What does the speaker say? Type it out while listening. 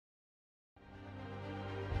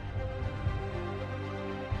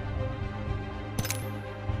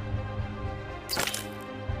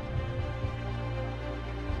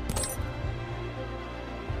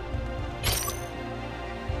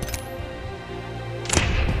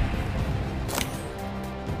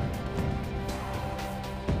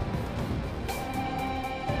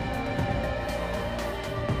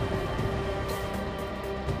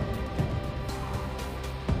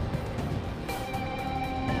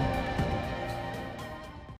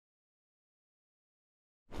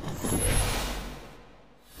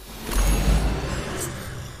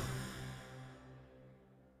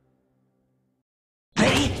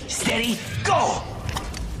Steady, go!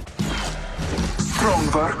 Strong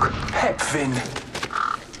work, Hepvin.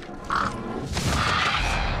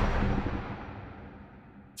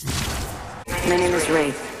 My name is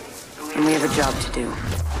Wraith, and we have a job to do.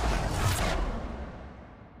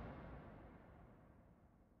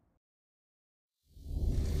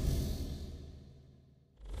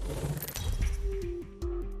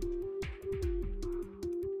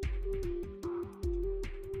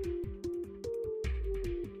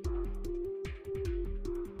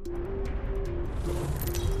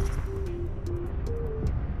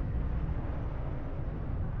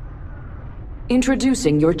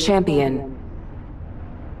 Introducing your champion.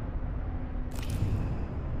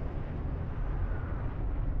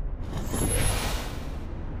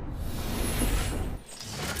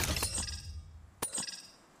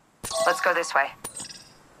 Let's go this way.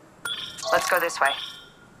 Let's go this way.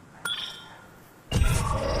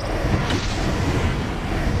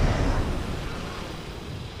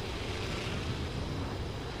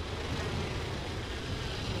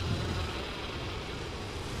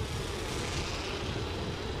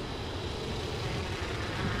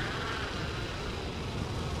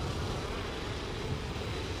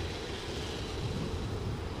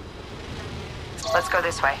 Let's go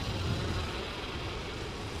this way.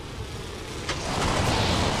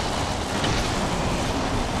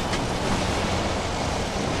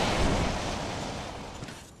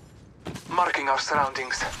 Marking our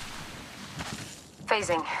surroundings.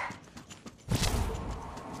 Phasing.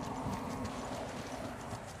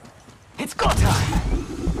 It's go time!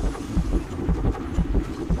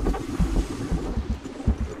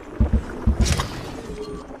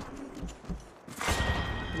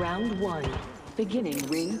 Round 1. Beginning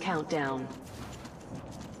ring countdown.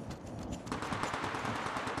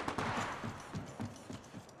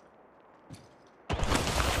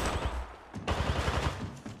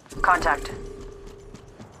 Contact.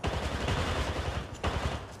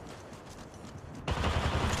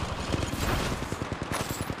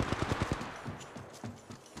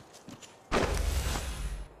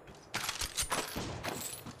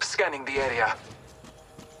 Scanning the area.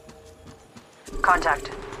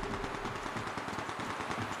 Contact.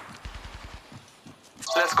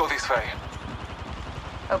 Let's go this way.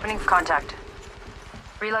 Opening contact.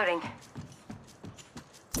 Reloading.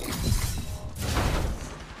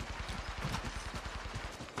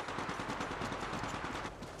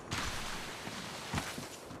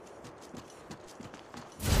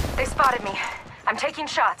 They spotted me. I'm taking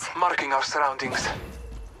shots. Marking our surroundings.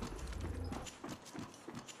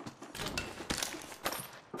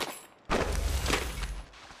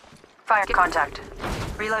 Fire contact.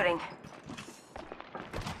 Reloading.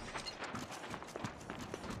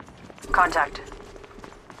 Contact.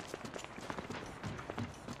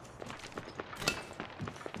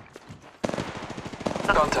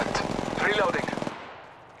 Contact. Reloading.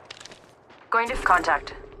 Going to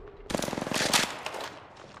contact.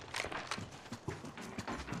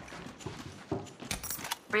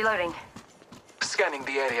 Reloading. Scanning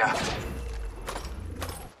the area.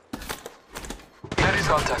 There is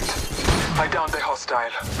contact. I downed the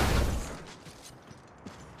hostile.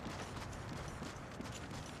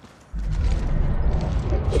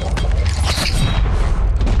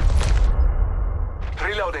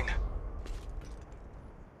 Reloading.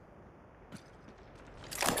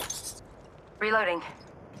 Reloading.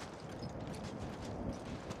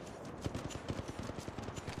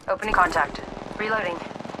 Opening contact. Reloading.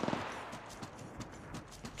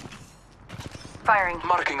 Firing.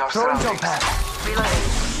 Marking our Throwing jump surroundings. pad. Reloading.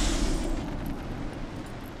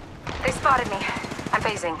 They spotted me. I'm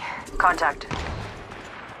phasing. Contact.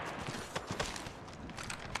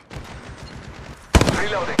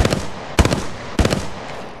 Reloading.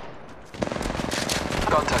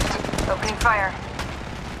 Contact. Opening fire.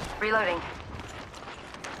 Reloading.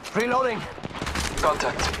 Reloading.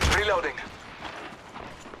 Contact. Reloading.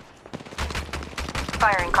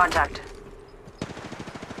 Firing contact.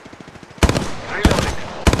 Reloading.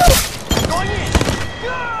 Going in!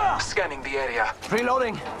 Yeah! Scanning the area.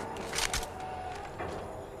 Reloading.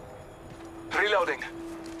 Reloading.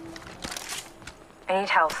 I need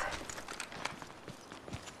health.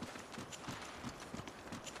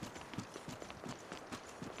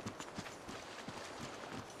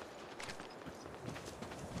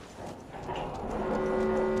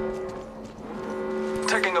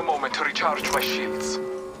 Taking a moment to recharge my shields.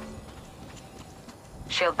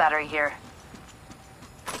 Shield battery here.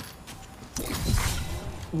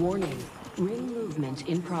 Warning. Ring movement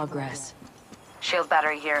in progress. Shield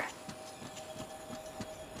battery here.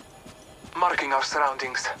 Marking our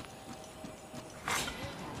surroundings.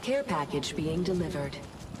 Care package being delivered.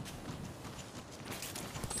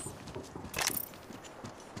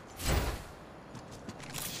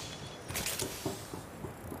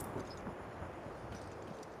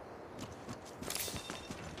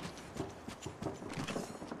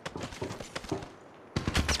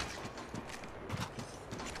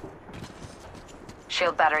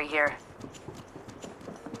 Shield battery here.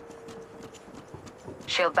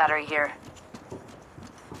 Shield battery here.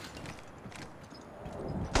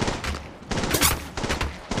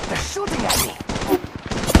 They're shooting at me.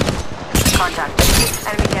 Contact.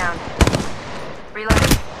 Enemy down.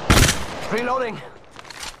 Reloading. Reloading.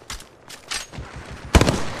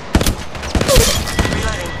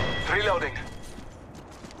 Reloading.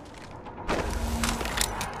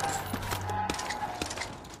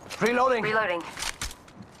 Reloading. Reloading. Reloading.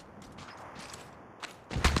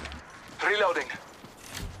 Reloading.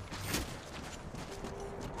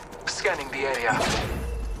 Scanning the area.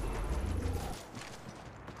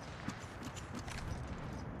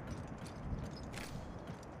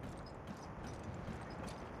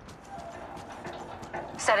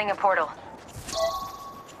 Setting a portal.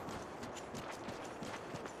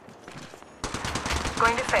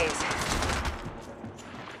 Going to phase.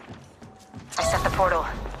 I set the portal.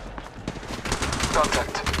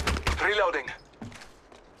 Contact. Reloading.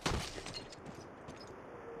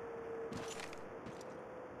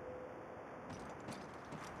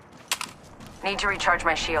 Need to recharge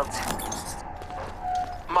my shields.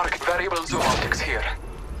 Mark variable zoom optics here.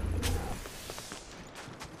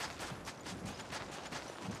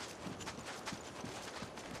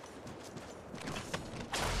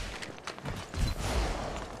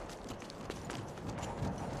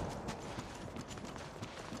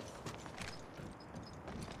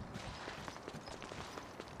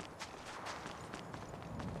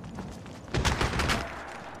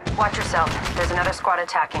 Watch yourself. There's another squad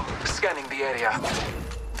attacking. Scanning the area.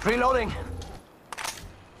 Reloading.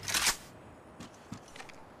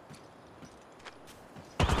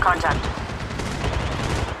 Contact.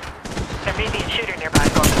 There may be a shooter nearby.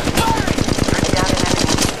 Bring down an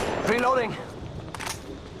enemy. Reloading.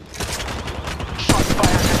 Shots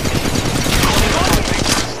fired at me.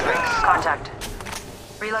 Contact.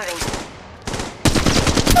 Reloading.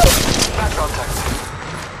 Bad contact.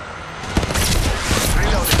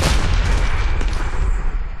 Reloading.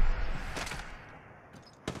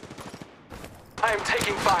 I am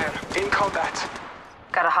taking fire. In combat.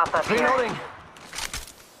 Gotta hop up here. Reloading.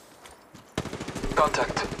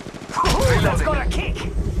 Contact. Ooh, that's got a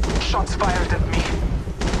kick. Shots fired at me.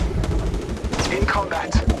 In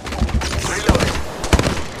combat. Reloading.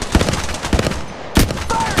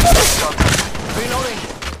 Contact. Reloading.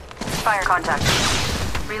 Fire contact.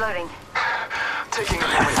 Reloading. Taking a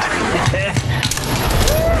moment.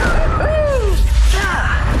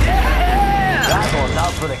 That one's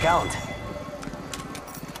out for the count.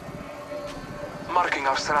 Marking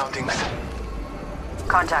our surroundings.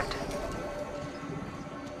 Contact.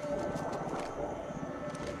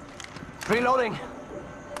 Reloading.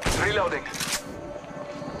 Reloading.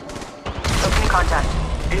 Opening contact.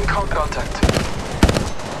 In contact.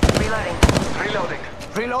 Reloading. Reloading.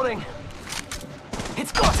 Reloading.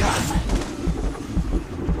 It's go time.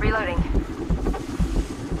 Reloading.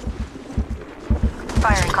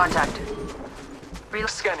 Fire in contact.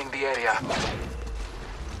 Scanning the area.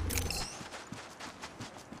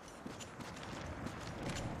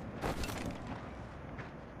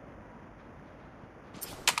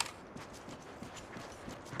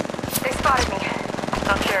 They spotted me.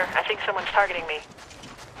 Not sure. I think someone's targeting me.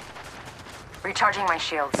 Recharging my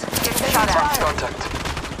shields. Getting shot at. Contact.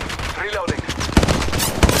 Reloading.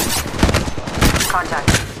 Contact.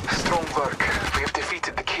 Strong work. We have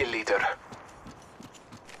defeated the kill leader.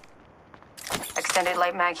 Extended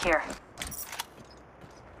light mag here.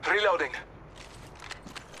 Reloading.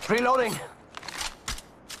 Reloading.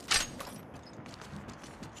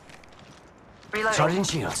 Reloading. Charging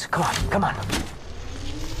shields. Come on, come on.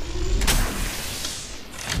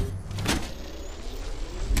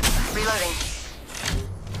 Reloading.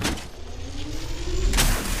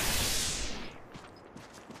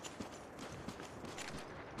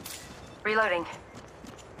 Reloading.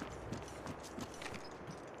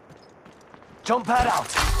 Jump pad out.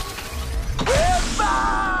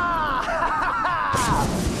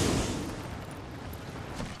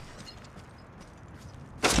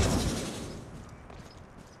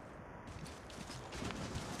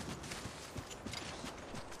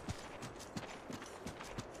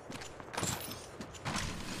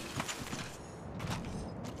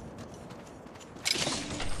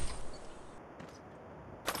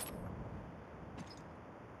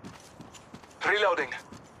 Reloading.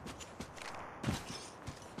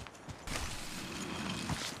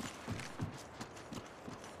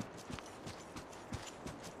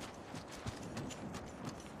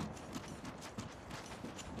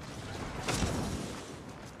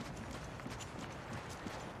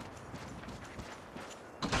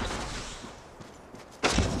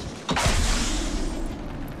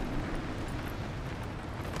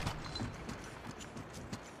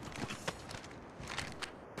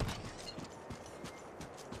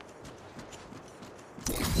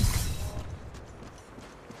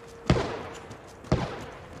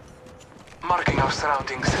 Marking our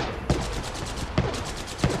surroundings.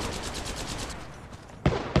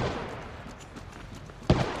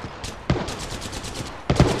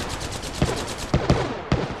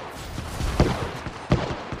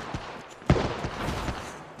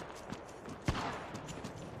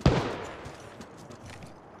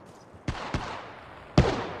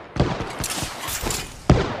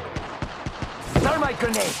 Thermite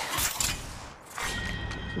grenade.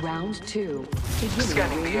 Round 2. Beginning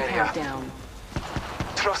Scanning the ring area. countdown.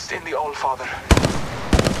 Trust in the All-Father.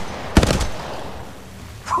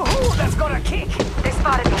 Ooh, that's got a kick. They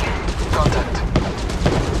spotted me. Contact.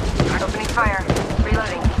 Opening fire.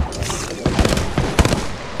 Reloading.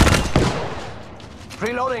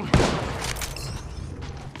 Reloading.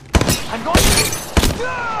 I'm going.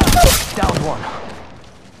 Down one.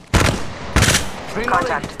 Reloading.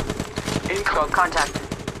 Contact. In contact. Contact.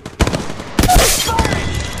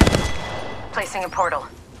 Placing a portal.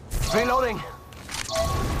 Reloading.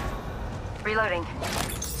 Reloading.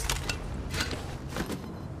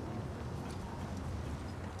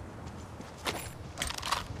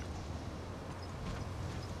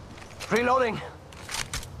 Reloading.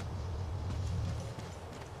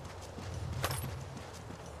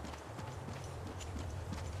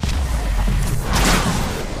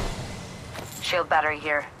 Shield battery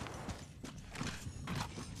here.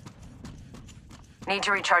 Need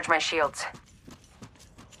to recharge my shields.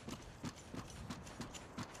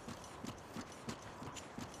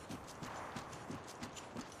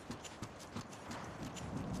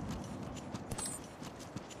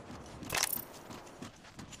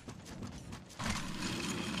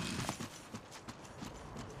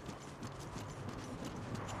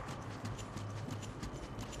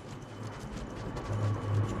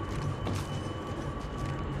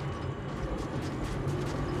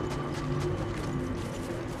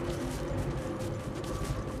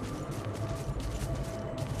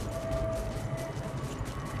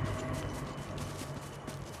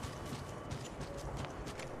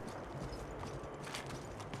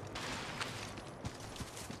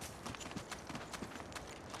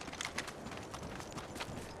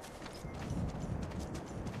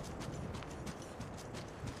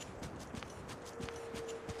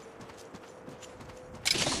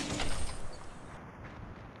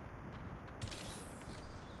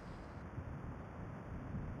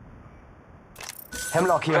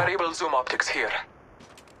 Hemlock here. Variable zoom optics here.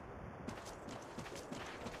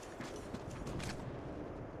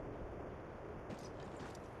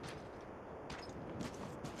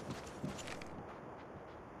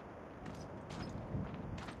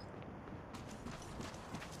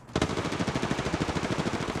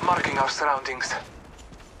 Marking our surroundings.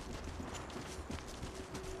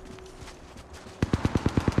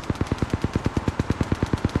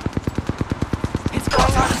 It's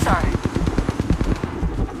going on star.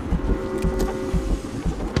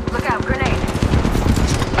 Look out, grenade.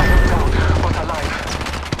 I am down, but alive.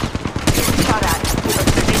 Getting shot at.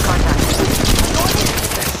 Big contact.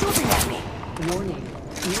 They're shooting at me. Warning.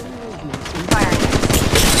 New movement in Firing.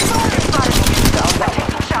 They spotted me. I'm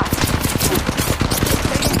taking shots.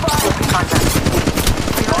 Taking fire. Open contact.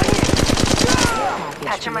 Reloading. package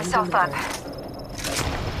Patching being myself up. delivered.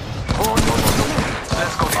 Oh, no.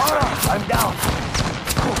 Let's go this way. I'm down.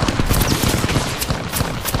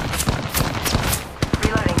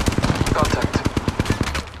 Reloading. Contact.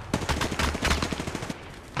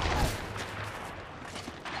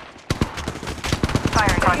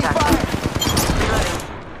 Firing contact. Reloading.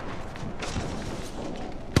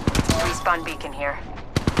 Respawn beacon here.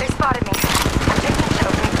 They spotted me.